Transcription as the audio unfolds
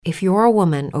If you're a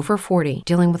woman over 40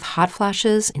 dealing with hot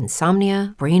flashes,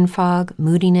 insomnia, brain fog,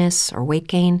 moodiness, or weight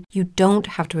gain, you don't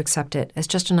have to accept it as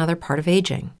just another part of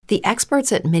aging. The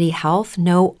experts at MIDI Health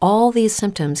know all these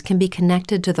symptoms can be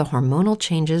connected to the hormonal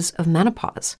changes of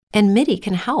menopause. And MIDI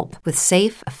can help with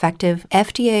safe, effective,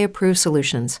 FDA-approved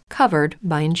solutions covered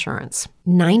by insurance.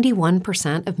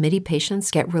 91% of MIDI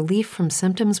patients get relief from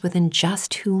symptoms within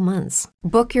just 2 months.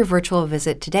 Book your virtual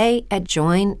visit today at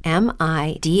joinmidi.com.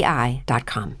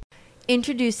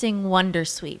 Introducing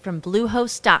Wondersuite from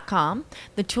Bluehost.com,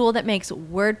 the tool that makes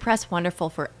WordPress wonderful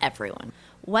for everyone.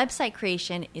 Website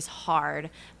creation is hard,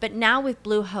 but now with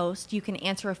Bluehost, you can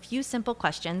answer a few simple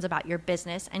questions about your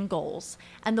business and goals,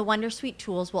 and the Wondersuite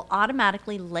tools will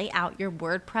automatically lay out your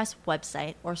WordPress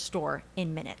website or store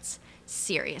in minutes.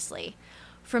 Seriously.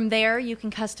 From there, you can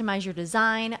customize your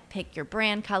design, pick your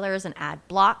brand colors, and add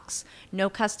blocks. No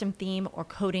custom theme or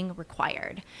coding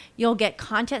required. You'll get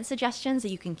content suggestions that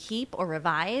you can keep or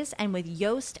revise, and with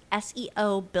Yoast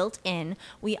SEO built in,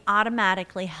 we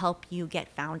automatically help you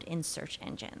get found in search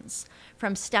engines.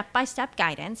 From step-by-step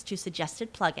guidance to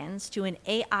suggested plugins to an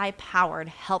AI-powered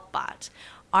help bot,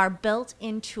 our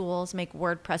built-in tools make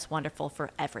WordPress wonderful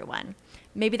for everyone.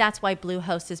 Maybe that's why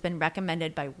Bluehost has been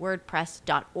recommended by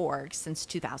WordPress.org since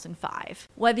 2005.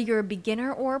 Whether you're a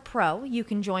beginner or a pro, you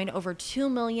can join over 2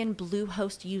 million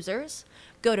Bluehost users.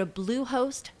 Go to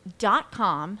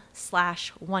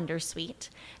bluehost.com/wondersuite.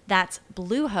 That's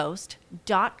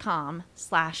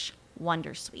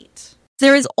bluehost.com/wondersuite.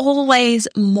 There is always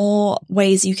more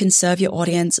ways you can serve your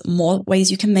audience, more ways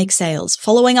you can make sales,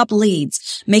 following up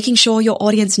leads, making sure your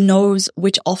audience knows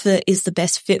which offer is the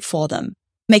best fit for them,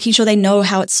 making sure they know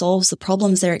how it solves the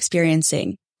problems they're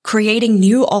experiencing, creating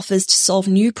new offers to solve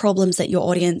new problems that your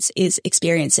audience is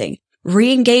experiencing,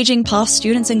 re-engaging past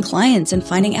students and clients and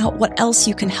finding out what else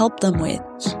you can help them with,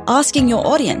 asking your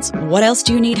audience, what else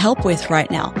do you need help with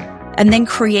right now? And then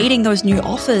creating those new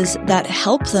offers that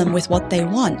help them with what they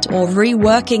want, or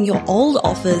reworking your old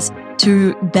offers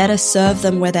to better serve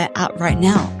them where they're at right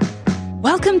now.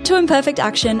 Welcome to Imperfect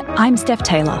Action. I'm Steph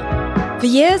Taylor. For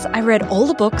years, I read all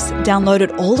the books,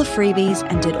 downloaded all the freebies,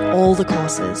 and did all the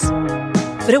courses.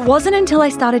 But it wasn't until I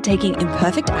started taking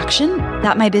imperfect action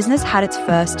that my business had its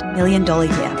first $1 million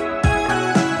year.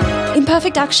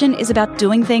 Imperfect action is about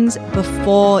doing things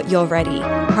before you're ready,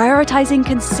 prioritizing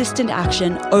consistent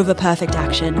action over perfect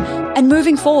action, and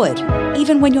moving forward,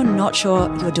 even when you're not sure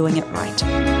you're doing it right.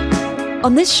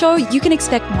 On this show, you can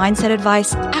expect mindset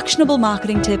advice, actionable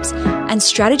marketing tips, and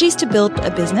strategies to build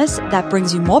a business that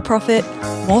brings you more profit,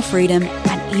 more freedom,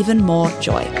 and even more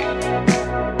joy.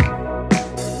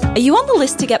 Are you on the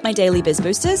list to get my daily Biz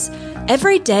Boosters?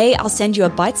 Every day, I'll send you a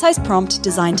bite-sized prompt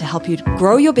designed to help you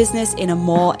grow your business in a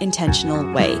more intentional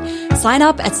way. Sign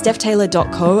up at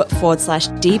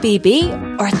stephtaylor.co/DBB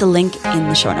or at the link in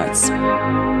the show notes.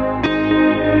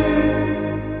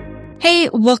 Hey,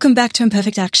 welcome back to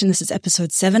Imperfect Action. This is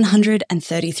episode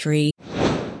 733.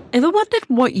 Ever wondered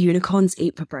what unicorns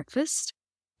eat for breakfast?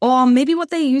 Or maybe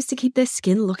what they use to keep their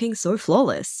skin looking so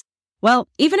flawless? Well,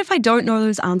 even if I don't know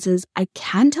those answers, I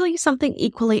can tell you something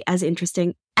equally as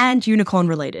interesting and unicorn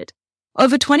related.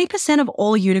 Over 20% of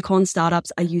all unicorn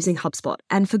startups are using HubSpot,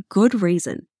 and for good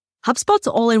reason. HubSpot's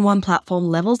all-in-one platform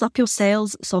levels up your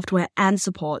sales, software, and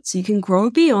support so you can grow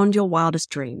beyond your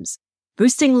wildest dreams,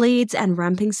 boosting leads and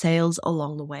ramping sales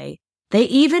along the way. They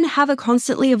even have a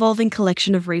constantly evolving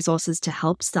collection of resources to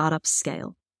help startups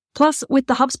scale. Plus, with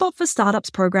the HubSpot for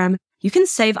Startups program, you can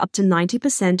save up to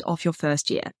 90% off your first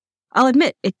year. I'll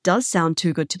admit, it does sound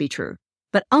too good to be true.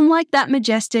 But unlike that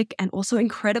majestic and also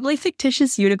incredibly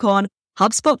fictitious unicorn,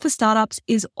 HubSpot for Startups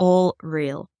is all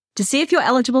real. To see if you're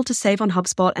eligible to save on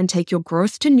HubSpot and take your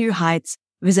growth to new heights,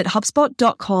 visit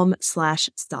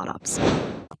HubSpot.com/startups.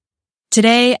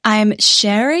 Today, I'm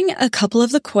sharing a couple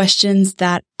of the questions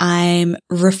that I'm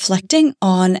reflecting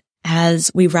on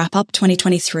as we wrap up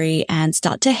 2023 and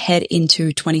start to head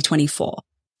into 2024.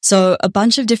 So a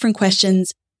bunch of different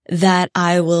questions that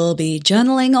I will be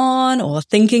journaling on or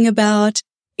thinking about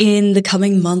in the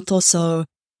coming month or so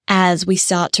as we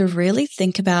start to really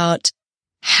think about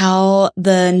how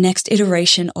the next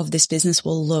iteration of this business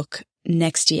will look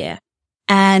next year.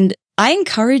 And I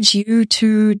encourage you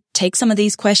to take some of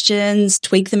these questions,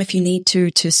 tweak them if you need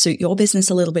to suit your business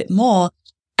a little bit more,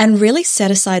 and really set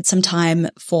aside some time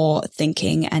for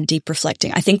thinking and deep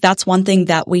reflecting. I think that's one thing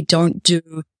that we don't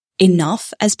do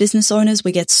enough as business owners.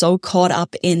 We get so caught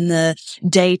up in the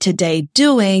day-to-day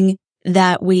doing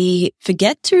that we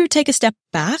forget to take a step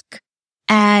back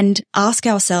and ask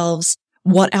ourselves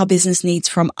what our business needs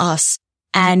from us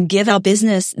and give our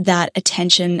business that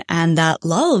attention and that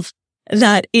love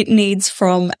that it needs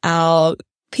from our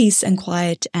peace and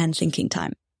quiet and thinking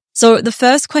time. So the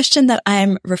first question that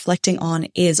I'm reflecting on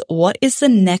is, what is the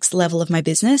next level of my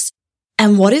business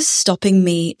and what is stopping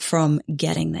me from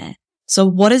getting there? So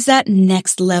what does that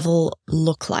next level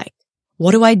look like?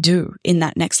 What do I do in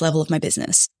that next level of my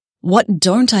business? What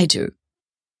don't I do?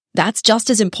 That's just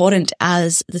as important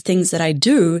as the things that I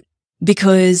do,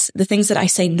 because the things that I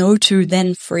say no to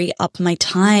then free up my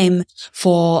time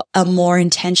for a more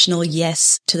intentional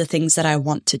yes to the things that I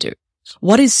want to do.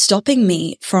 What is stopping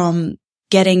me from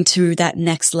getting to that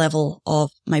next level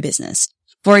of my business?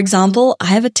 For example, I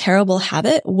have a terrible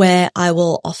habit where I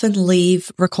will often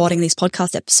leave recording these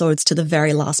podcast episodes to the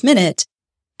very last minute,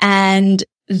 and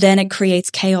then it creates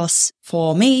chaos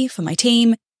for me, for my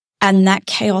team, and that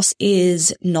chaos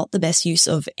is not the best use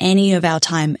of any of our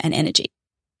time and energy.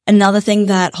 Another thing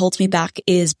that holds me back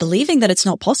is believing that it's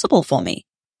not possible for me.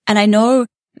 And I know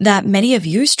that many of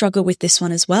you struggle with this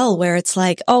one as well, where it's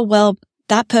like, oh, well,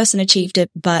 that person achieved it,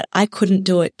 but I couldn't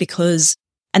do it because,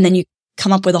 and then you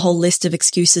come up with a whole list of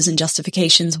excuses and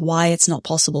justifications why it's not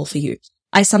possible for you.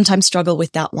 I sometimes struggle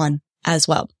with that one as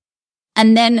well.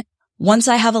 And then once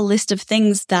I have a list of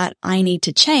things that I need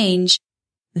to change,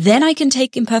 then I can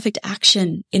take imperfect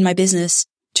action in my business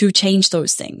to change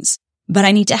those things. But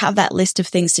I need to have that list of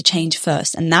things to change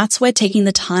first. And that's where taking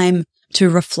the time to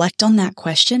reflect on that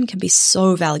question can be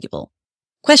so valuable.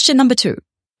 Question number 2,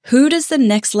 who does the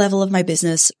next level of my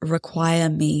business require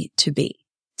me to be?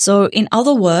 So in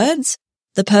other words,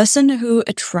 the person who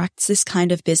attracts this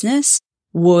kind of business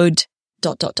would ...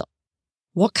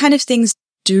 What kind of things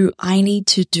do I need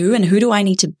to do and who do I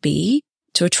need to be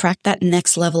to attract that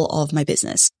next level of my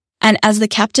business? And as the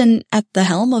captain at the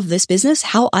helm of this business,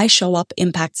 how I show up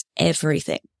impacts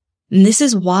everything. And this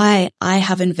is why I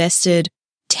have invested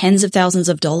tens of thousands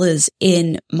of dollars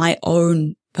in my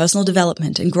own personal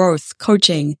development and growth,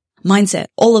 coaching, mindset,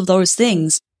 all of those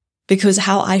things, because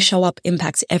how I show up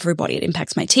impacts everybody. It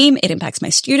impacts my team. It impacts my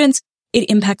students. It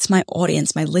impacts my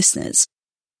audience, my listeners.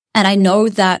 And I know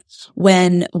that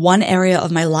when one area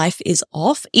of my life is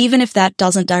off, even if that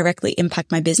doesn't directly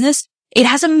impact my business, it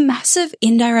has a massive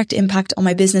indirect impact on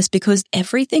my business because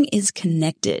everything is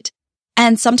connected.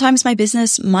 And sometimes my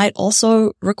business might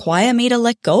also require me to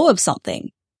let go of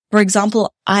something. For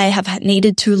example, I have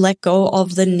needed to let go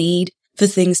of the need for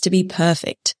things to be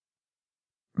perfect,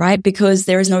 right? Because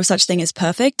there is no such thing as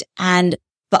perfect. And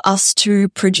for us to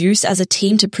produce as a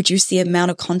team, to produce the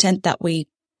amount of content that we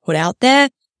put out there,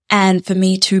 and for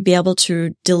me to be able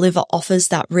to deliver offers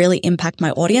that really impact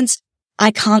my audience,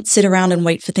 I can't sit around and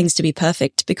wait for things to be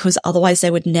perfect because otherwise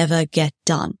they would never get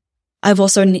done. I've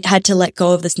also had to let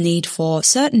go of this need for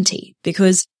certainty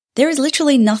because there is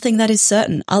literally nothing that is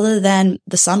certain other than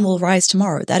the sun will rise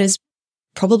tomorrow. That is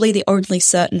probably the only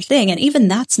certain thing. And even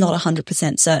that's not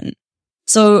 100% certain.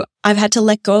 So I've had to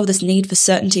let go of this need for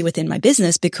certainty within my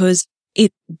business because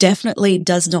it definitely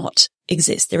does not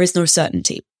exist. There is no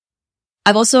certainty.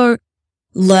 I've also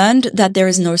learned that there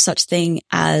is no such thing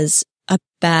as a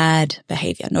bad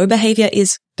behavior. No behavior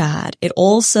is bad. It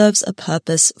all serves a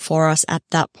purpose for us at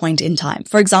that point in time.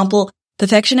 For example,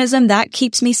 perfectionism, that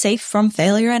keeps me safe from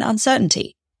failure and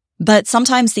uncertainty. But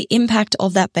sometimes the impact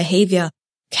of that behavior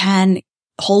can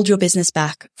hold your business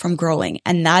back from growing.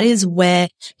 And that is where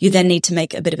you then need to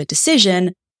make a bit of a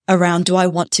decision around, do I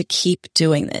want to keep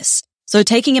doing this? So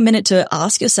taking a minute to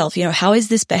ask yourself, how is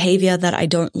this behavior that I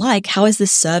don't like? How is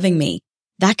this serving me?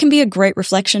 That can be a great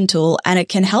reflection tool, and it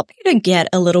can help you to get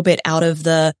a little bit out of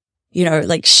the,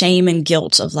 shame and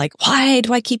guilt of why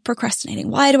do I keep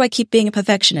procrastinating? Why do I keep being a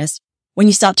perfectionist? When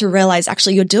you start to realize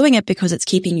actually you're doing it because it's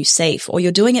keeping you safe, or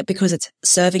you're doing it because it's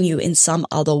serving you in some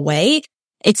other way.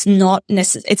 It's not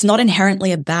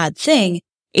inherently a bad thing.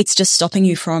 It's just stopping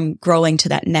you from growing to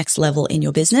that next level in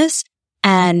your business.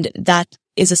 And that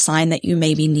is a sign that you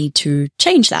maybe need to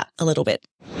change that a little bit.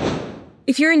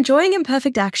 If you're enjoying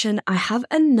Imperfect Action, I have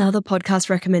another podcast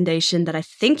recommendation that I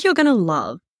think you're going to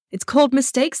love. It's called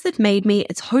Mistakes That Made Me.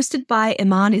 It's hosted by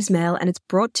Iman Ismail, and it's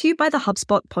brought to you by the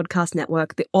HubSpot Podcast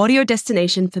Network, the audio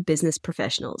destination for business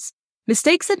professionals.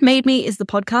 Mistakes That Made Me is the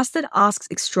podcast that asks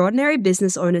extraordinary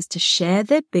business owners to share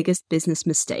their biggest business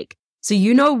mistake, so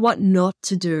you know what not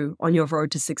to do on your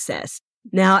road to success.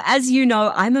 Now, as you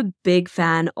know, I'm a big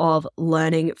fan of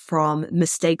learning from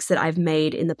mistakes that I've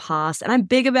made in the past, and I'm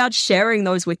big about sharing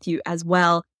those with you as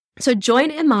well. So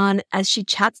join Iman as she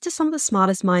chats to some of the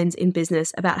smartest minds in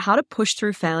business about how to push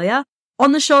through failure.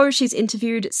 On the show, she's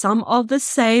interviewed some of the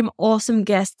same awesome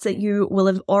guests that you will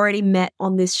have already met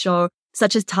on this show,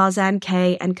 such as Tarzan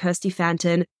Kay and Kirsty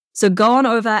Fanton. So go on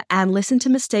over and listen to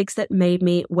Mistakes That Made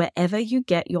Me wherever you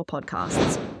get your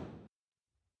podcasts.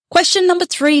 Question number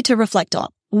 3 to reflect on.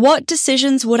 What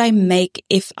decisions would I make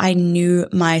if I knew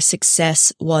my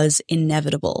success was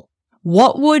inevitable?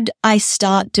 What would I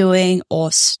start doing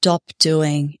or stop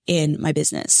doing in my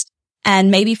business?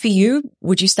 And maybe for you,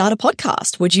 would you start a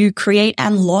podcast? Would you create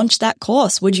and launch that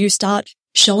course? Would you start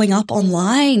showing up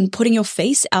online, putting your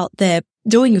face out there,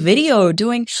 doing video,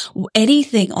 doing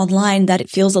anything online that it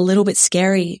feels a little bit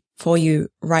scary for you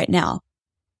right now?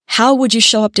 How would you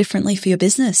show up differently for your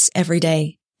business every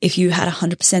day if you had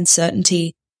 100%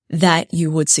 certainty that you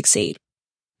would succeed?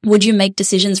 Would you make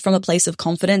decisions from a place of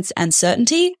confidence and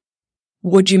certainty?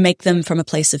 Would you make them from a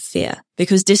place of fear?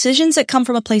 Because decisions that come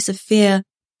from a place of fear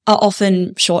are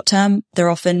often short-term. They're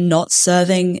often not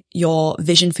serving your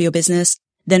vision for your business.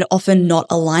 They're often not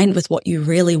aligned with what you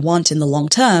really want in the long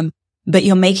term, but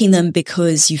you're making them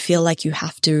because you feel like you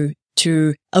have to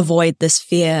avoid this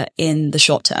fear in the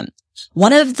short term.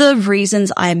 One of the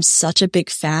reasons I'm such a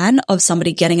big fan of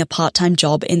somebody getting a part-time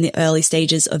job in the early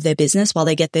stages of their business while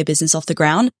they get their business off the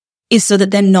ground is so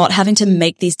that they're not having to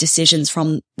make these decisions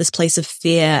from this place of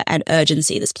fear and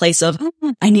urgency, this place of,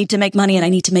 I need to make money and I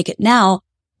need to make it now,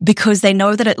 because they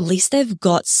know that at least they've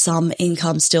got some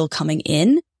income still coming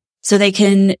in. So they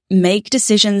can make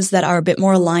decisions that are a bit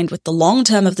more aligned with the long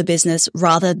term of the business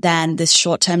rather than this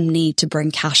short term need to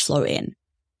bring cash flow in.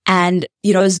 And,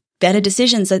 as better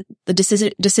decisions, that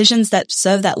the decisions that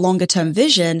serve that longer term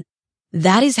vision,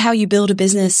 that is how you build a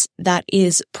business that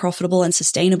is profitable and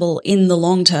sustainable in the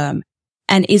long term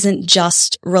and isn't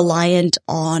just reliant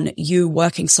on you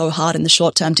working so hard in the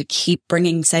short term to keep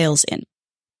bringing sales in.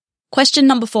 Question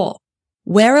number 4.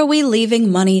 Where are we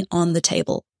leaving money on the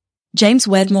table? James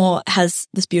Wedmore has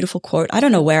this beautiful quote. I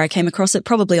don't know where I came across it,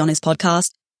 probably on his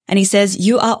podcast. And he says,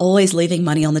 you are always leaving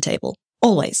money on the table.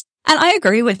 Always. And I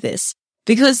agree with this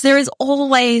because there is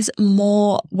always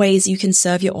more ways you can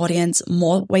serve your audience,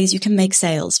 more ways you can make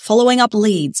sales, following up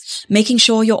leads, making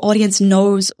sure your audience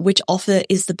knows which offer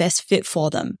is the best fit for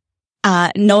them,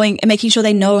 making sure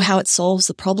they know how it solves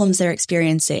the problems they're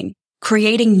experiencing,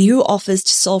 creating new offers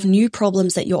to solve new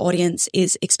problems that your audience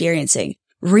is experiencing,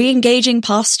 re-engaging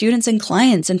past students and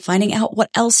clients and finding out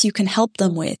what else you can help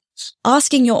them with,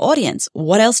 asking your audience,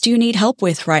 what else do you need help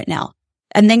with right now?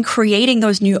 And then creating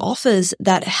those new offers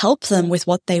that help them with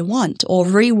what they want, or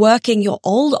reworking your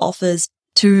old offers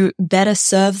to better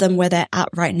serve them where they're at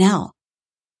right now.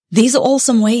 These are all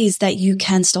some ways that you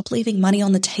can stop leaving money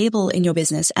on the table in your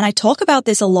business. And I talk about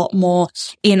this a lot more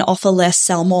in Offer Less,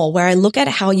 Sell More, where I look at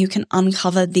how you can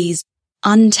uncover these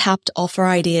untapped offer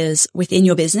ideas within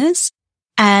your business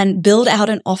and build out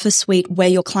an offer suite where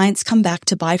your clients come back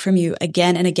to buy from you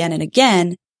again and again and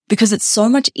again, because it's so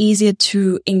much easier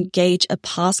to engage a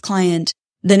past client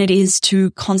than it is to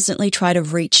constantly try to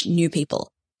reach new people.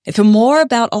 If you're more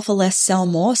about Offer Less, Sell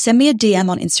More, send me a DM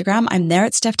on Instagram. I'm there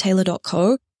at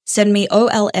stephtaylor.co. Send me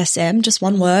OLSM, just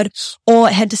one word, or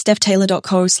head to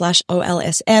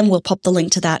stephtaylor.co/OLSM. We'll pop the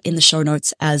link to that in the show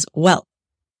notes as well.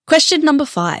 Question number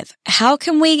 5. How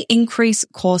can we increase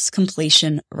course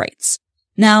completion rates?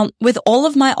 Now, with all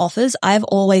of my offers, I've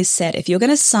always said, if you're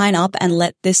going to sign up and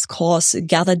let this course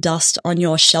gather dust on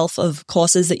your shelf of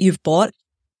courses that you've bought,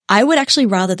 I would actually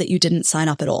rather that you didn't sign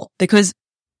up at all, because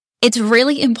it's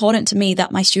really important to me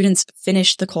that my students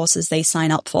finish the courses they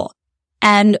sign up for.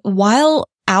 And while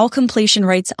our completion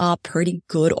rates are pretty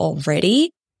good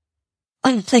already,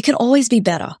 they can always be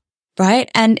better, right?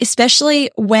 And especially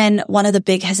when one of the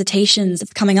big hesitations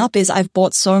that's coming up is I've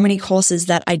bought so many courses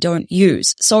that I don't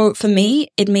use. So for me,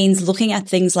 it means looking at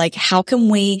things like, how can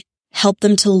we help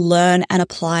them to learn and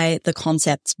apply the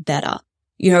concepts better?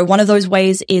 One of those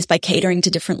ways is by catering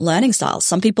to different learning styles.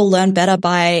 Some people learn better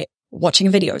by watching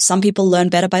a video. Some people learn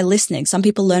better by listening. Some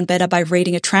people learn better by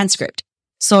reading a transcript.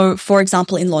 So for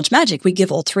example, in Launch Magic, we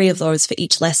give all 3 of those for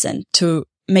each lesson to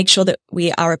make sure that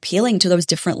we are appealing to those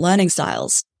different learning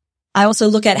styles. I also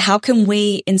look at how can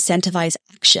we incentivize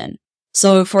action.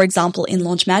 So for example, in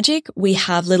Launch Magic, we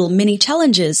have little mini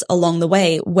challenges along the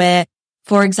way where,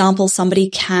 for example, somebody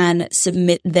can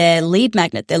submit their lead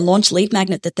magnet, their launch lead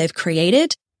magnet that they've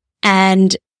created.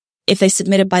 And if they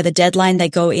submit it by the deadline, they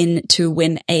go in to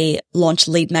win a launch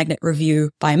lead magnet review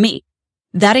by me.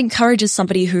 That encourages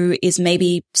somebody who is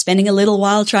maybe spending a little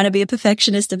while trying to be a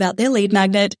perfectionist about their lead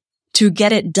magnet to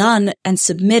get it done and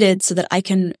submitted so that I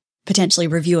can potentially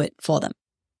review it for them.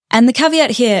 And the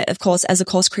caveat here, of course, as a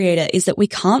course creator, is that we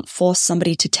can't force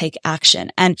somebody to take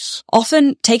action. And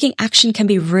often taking action can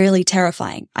be really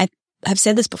terrifying. I have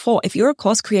said this before. If you're a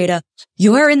course creator,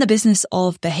 you are in the business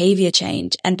of behavior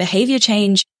change, and behavior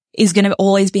change is going to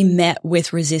always be met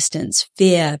with resistance,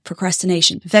 fear,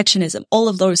 procrastination, perfectionism, all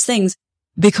of those things,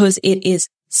 because it is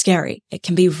scary. It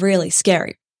can be really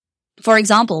scary. For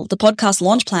example, the podcast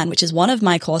launch plan, which is one of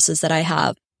my courses that I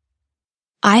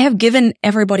have given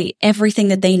everybody everything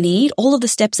that they need, all of the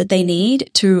steps that they need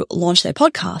to launch their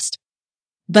podcast.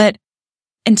 But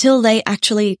until they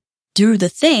actually do the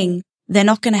thing, they're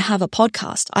not going to have a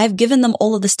podcast. I've given them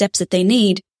all of the steps that they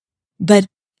need, but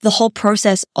the whole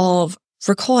process of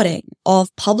recording,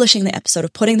 of publishing the episode,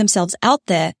 of putting themselves out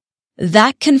there,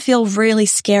 that can feel really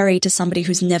scary to somebody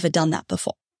who's never done that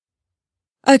before.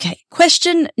 Okay,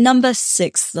 question number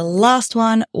 6, the last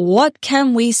one. What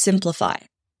can we simplify?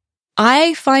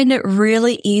 I find it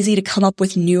really easy to come up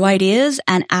with new ideas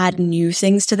and add new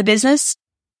things to the business.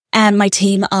 And my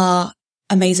team are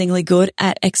amazingly good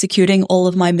at executing all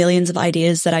of my millions of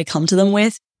ideas that I come to them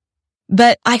with.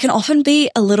 But I can often be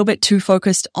a little bit too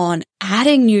focused on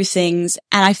adding new things,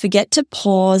 and I forget to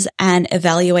pause and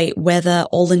evaluate whether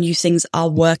all the new things are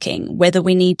working, whether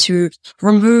we need to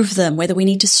remove them, whether we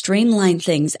need to streamline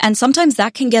things. And sometimes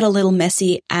that can get a little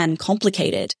messy and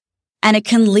complicated. And it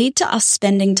can lead to us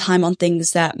spending time on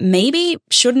things that maybe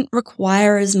shouldn't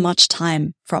require as much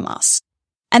time from us.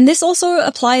 And this also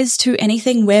applies to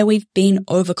anything where we've been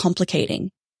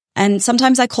overcomplicating. And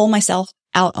sometimes I call myself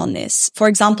out on this. For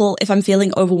example, if I'm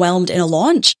feeling overwhelmed in a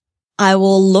launch, I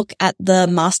will look at the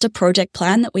master project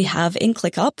plan that we have in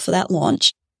ClickUp for that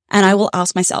launch, and I will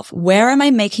ask myself, where am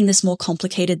I making this more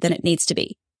complicated than it needs to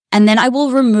be? And then I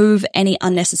will remove any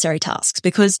unnecessary tasks,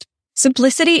 because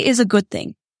simplicity is a good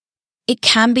thing. It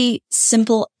can be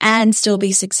simple and still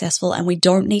be successful, and we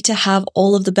don't need to have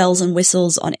all of the bells and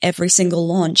whistles on every single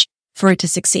launch for it to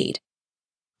succeed.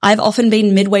 I've often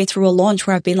been midway through a launch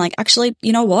where I've been like, actually,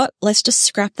 you know what? Let's just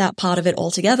scrap that part of it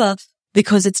altogether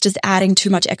because it's just adding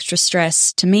too much extra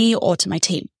stress to me or to my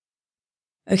team.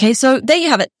 Okay, so there you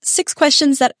have it. 6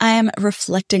 questions that I am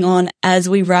reflecting on as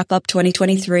we wrap up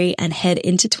 2023 and head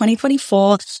into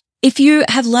 2024. If you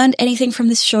have learned anything from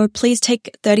this show, please take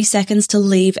 30 seconds to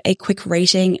leave a quick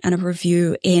rating and a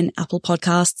review in Apple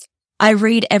Podcasts. I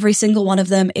read every single one of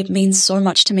them. It means so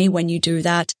much to me when you do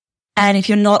that. And if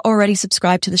you're not already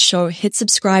subscribed to the show, hit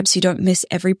subscribe so you don't miss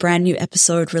every brand new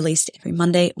episode released every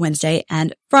Monday, Wednesday,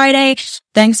 and Friday.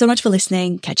 Thanks so much for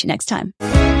listening. Catch you next time.